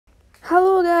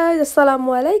assalamu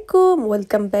alaikum,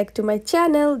 welcome back to my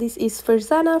channel. This is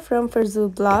Farzana from Farzu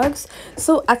Vlogs.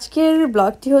 So আজকের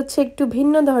ব্লগটি হচ্ছে একটু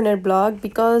ভিন্ন ধরনের ব্লগ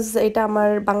বিকজ এটা আমার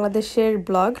বাংলাদেশের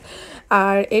ব্লগ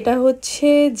আর এটা হচ্ছে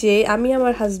যে আমি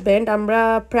আমার হাজবেন্ড আমরা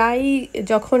প্রায়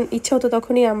যখন ইচ্ছা হতো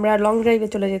তখনই আমরা লং ড্রাইভে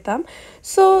চলে যেতাম।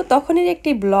 সো তখনের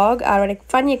একটি ব্লগ আর অনেক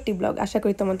ফানি একটি ব্লগ, আশা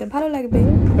করি তোমাদের ভালো লাগবে।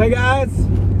 Hey guys,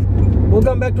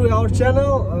 welcome back to our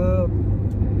channel.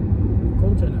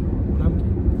 কোন চ্যানেল নাম কি?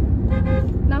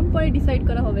 নাম পরে ডিসাইড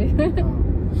করা হবে।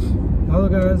 Hello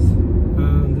guys,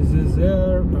 this is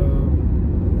Air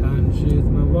and she is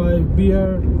my wife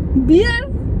Beer. Beer?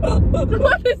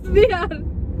 What is beer?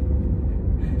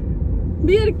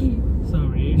 Beer ki?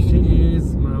 Sorry, she is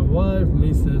my wife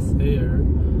Mrs. Air.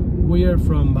 We are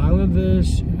from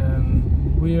Bangladesh and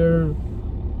we are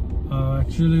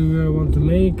actually we want to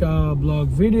make a blog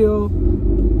video.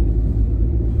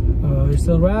 It's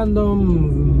a random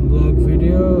vlog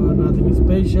video, nothing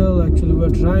special. Actually,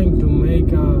 we're trying to make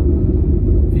a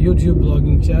YouTube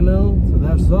blogging channel, so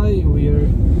that's why we are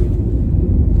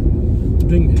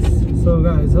doing this. So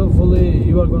guys, hopefully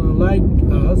you are gonna like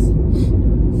us.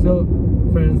 So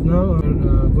friends, now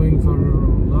we're going for a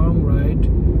long ride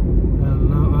and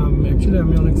now I'm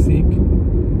অনেক sick.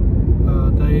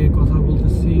 তাই কথা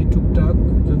বলতেছি টুকটাক,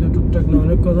 যদি টুকটাক না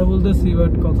অনেক কথা বলতেছি,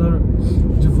 বাট কথার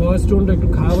যে ভয়েস টোনটা একটু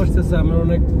খারাপ আসতেছে। আমার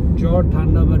অনেক জ্বর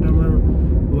ঠান্ডা, বাট আমার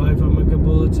ওয়াইফ আমাকে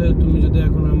বলেছে তুমি যদি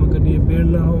এখন আমাকে নিয়ে বের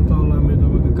না হও তাহলে আমি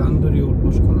তোমাকে কান ধরিয়ে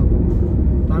উঠবোস করাবো।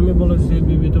 তো আমি বলেছি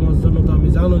বিবি তোমার জন্য তো আমি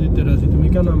জানো দিতে রাজি, তুমি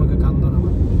কেন আমাকে কান ধরাবো?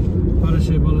 পরে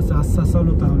সে বলেছে আচ্ছা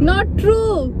চলো তাহলে। Not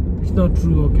true. It's not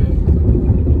true, okay.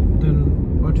 Then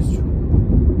what is true?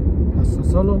 আচ্ছা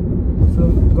চলো। So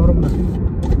গরম লাগে।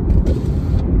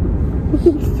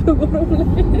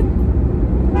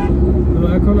 তো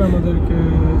এখন আমাদেরকে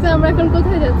আমরা এখন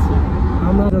কোথায় যাচ্ছি?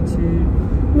 আমরা যাচ্ছি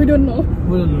we don't know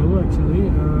actually.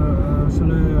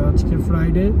 আসলে আজকে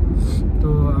ফ্রাইডে, তো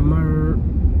আমার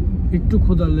একটু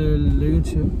ক্ষুধা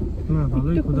লেগেছে, না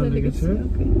ভালোই ক্ষুধা লেগেছে,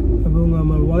 এবং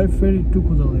আমার ওয়াইফের একটু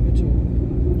ক্ষুধা লেগেছে,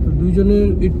 তো দুইজনের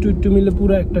একটু একটু মিলে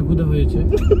পুরো একটা ক্ষুধা হয়েছে।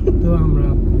 তো আমরা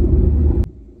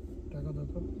টাকা দাও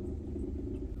তো।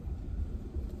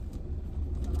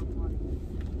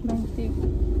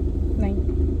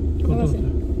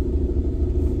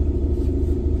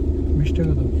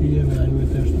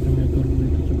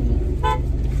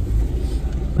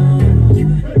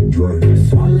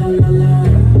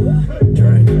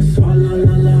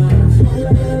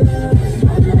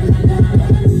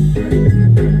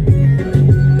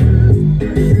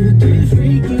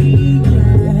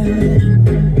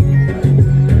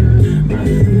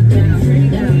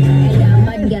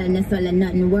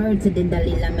 Nothing word to the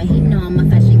Dalai Lama. He know I'm a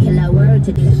fashion killer. Word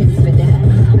to the shits for that.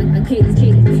 I catered 2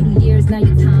 years, now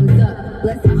your time's up.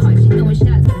 Bless her heart, she throwing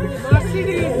shots.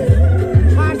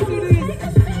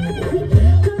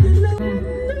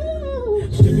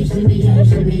 Shimmy, shimmy, yeah,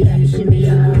 shimmy, yeah, shimmy,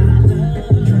 yeah.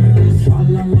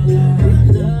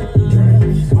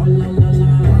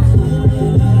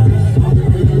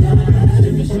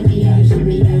 Shimmy, shimmy, yeah,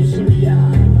 shimmy, yeah, shimmy, yeah.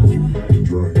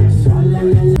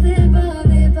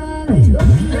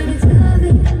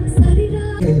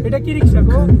 এটা কি রিকশা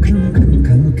গো?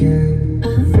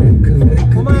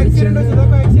 ওমা accident হয়েছে,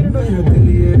 দেখো accident হয়েছে।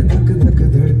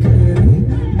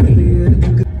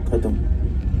 খতম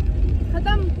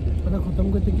খতম কথা খতম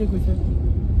করতে কে কইছে?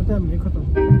 খতম রে খতম।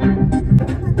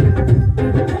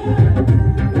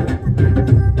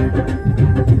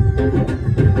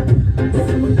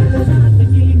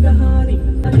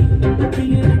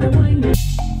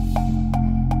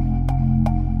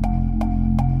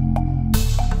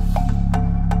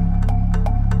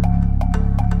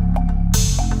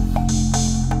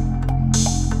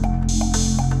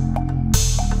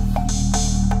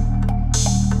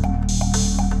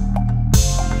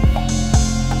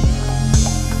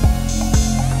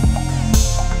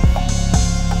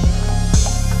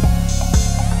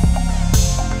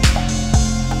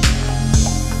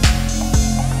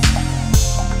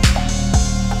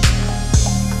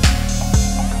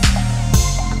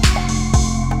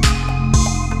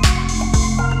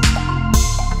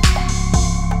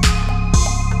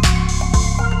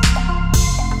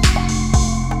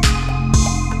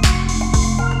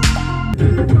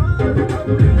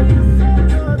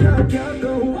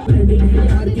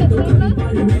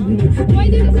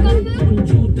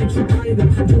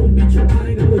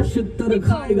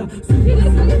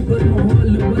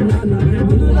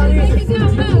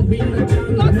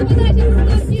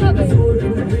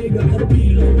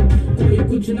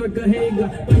 कुछ ना कहेगा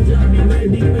पंजाबी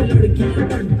वेडिंग में लड़कियां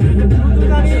पढ़ती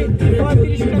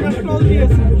हैं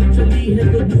चली है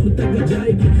तो दूर तक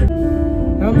जाएगी।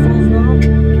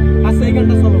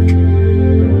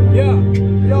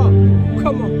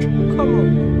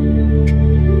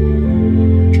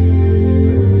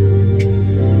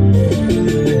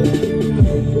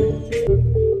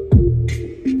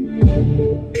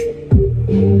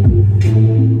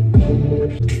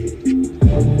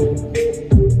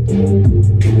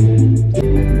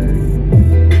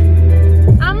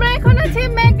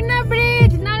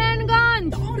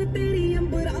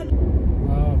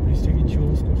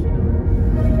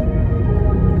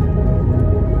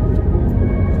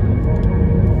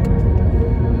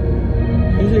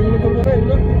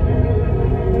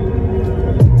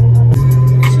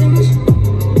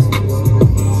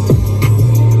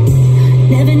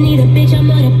 never need a bitch, I'm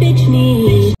what a bitch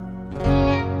needs.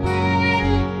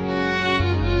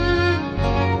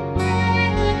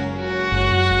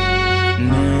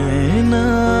 नैना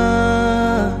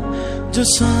जो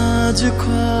साँझ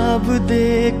ख्वाब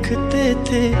देखते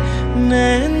थे,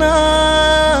 नैना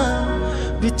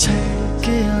बिछड़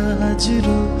के आज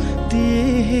रो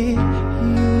दिए यूं।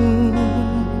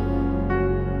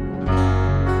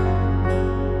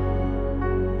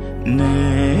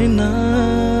 नैना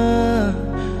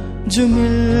जो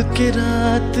मिल के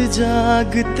रात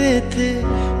जागते थे,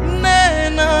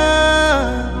 नैना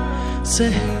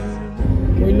सहर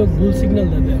कोई लोग भूल सिग्नल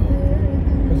देते हैं,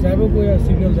 साहब को यार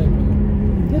सिग्नल देते हैं।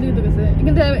 এদিকে তো গেছে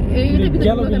কিন্তু এইটা ভিতরে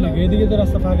গেল কি লাগে, এদিকে তো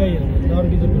রাস্তা ফাঁকাই আছে, যাওয়ার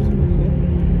কি দরকার ছিল?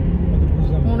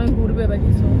 মনে হয় ঘুরবে বা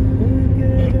কিছু।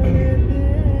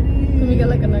 তুমি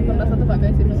গেলে কেন? এখন রাস্তা তো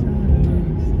ফাঁকাই ছিল।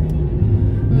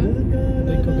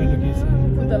 দেখো কেন গেছে,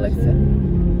 ক্ষুধা লাগছে।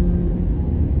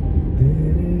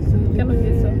 কেন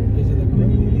গেছো? এই যে দেখো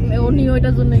উনি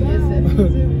ওইটার জন্য গিয়েছে।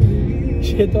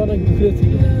 সে তো অনেক দূরে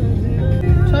ছিল।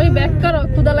 সবাই ব্যাক করো,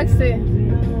 ক্ষুধা লাগছে।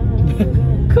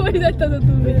 কই যাচ্ছো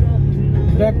তুমি?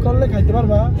 ব্যাক করলে খাইতে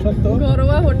পারবা? সত্য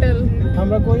ঘরোয়া হোটেল।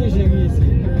 আমরা কই এসে গিয়েছি?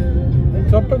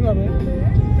 চট্টগ্রামে।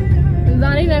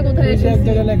 জানি না কোথায় এসে এক এসেছি।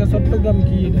 জায়গায় লেখা চট্টগ্রাম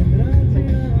কি এটা?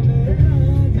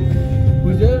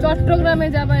 বুঝে চট্টগ্রামে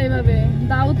যাবা এভাবে,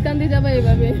 দাউদকান্দি যাবা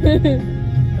এভাবে।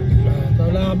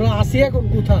 তাহলে আমরা আসি এখন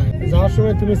কোথায়? যাওয়ার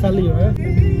সময় তুমি চালিও। হ্যাঁ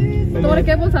তোমার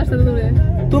কে বলছে আসতে দূরে?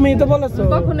 তুমি তো বলেছো।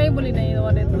 কখনোই বলি নাই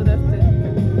তোমার এত দূরে আসতে।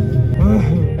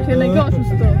 সে নাকি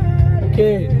অসুস্থ।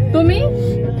 কে? তুমি?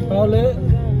 তাহলে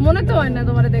মনে তো হয় না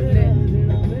তোমারে দেখলে।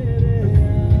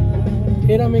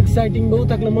 এরকম এক্সাইটিং বউ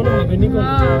থাকলে মনে হবে নি কোন?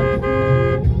 হ্যাঁ।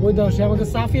 ওই দাও সে আমাকে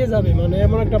সাফিয়ে যাবে, মানে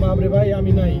এমন একটা ভাব রে ভাই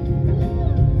আমি নাই।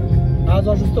 আজ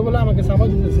অসুস্থ বলে আমাকে সাফা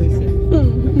দিতে চাইছে।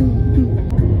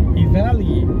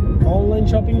 Evaly online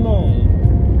shopping mall.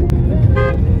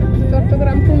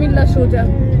 Chittagong Comilla সোজা।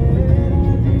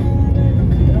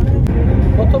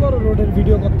 কত বড় রোডের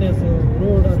ভিডিও করতে আছো?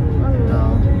 রোড আর আল্লাহ।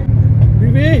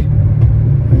 বিবি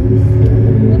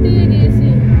কোথায় গিয়েছি?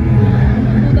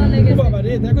 ক্ষুধা লেগেছে। বাবা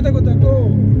রে, দেখো দেখো দেখো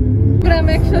গ্রাম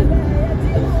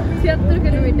 176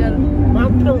 কিলোমিটার।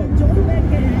 মাত্র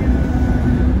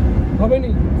হবে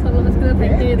নি। চলো আজকে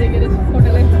থাকতে দেখে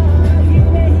হোটেলে।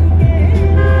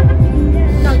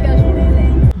 কালকে আসবো।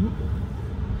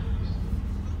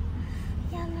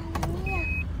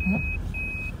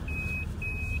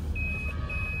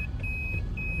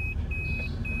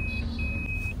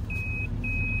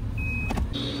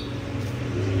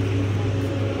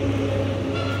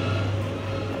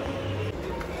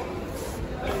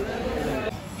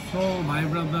 তো ভাই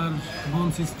ব্রাদার, বোন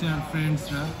সিস্টার,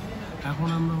 ফ্রেন্ডসরা, এখন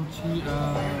আমরা হচ্ছি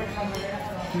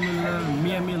কুমিল্লার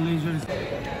মিয়ামি লেজার।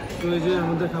 তো এই যে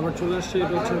আমাদের খাবার চলে আসছে,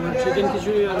 এটা হচ্ছে আমার চিকেন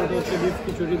খিচুড়ি আর এটা হচ্ছে বিফ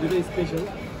খিচুড়ি, দুটোই স্পেশাল,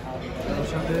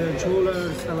 সাথে ঝোল আর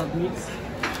সালাদ মিক্স।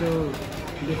 তো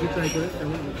দেখি ট্রাই করে,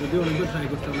 এবং যদিও অনেকবার ট্রাই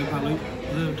করতে অনেক ভালোই,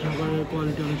 খাবারের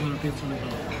কোয়ালিটি অনেক ভালো, টেস্ট অনেক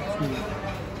ভালো।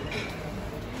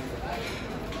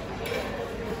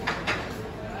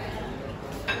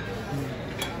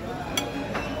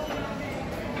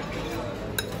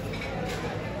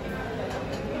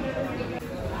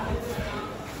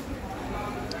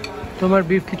 তোমার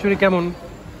বিফ খিচুড়ি কেমন?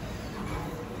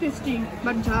 টেস্টি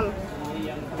বাট ঝাল।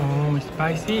 ও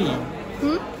স্পাইসি।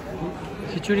 হুম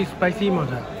খিচুড়ি স্পাইসি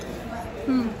মজা।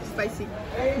 স্পাইসি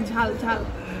ঝাল ঝাল।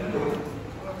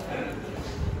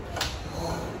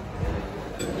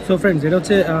 সো ফ্রেন্ডস, এটা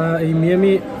হচ্ছে এই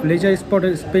মিয়ামি লেজার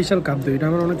স্পটের স্পেশাল খাদ্য। এটা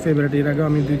আমার অনেক ফেভারিট, এর আগে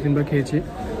আমি 2-3 বার খেয়েছি।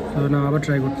 তো না, আবার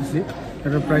ট্রাই করতেছি।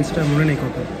 এটার প্রাইসটা মনে নেই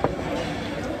কত।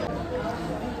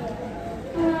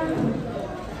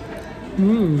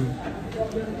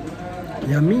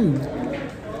 ইয়ামি।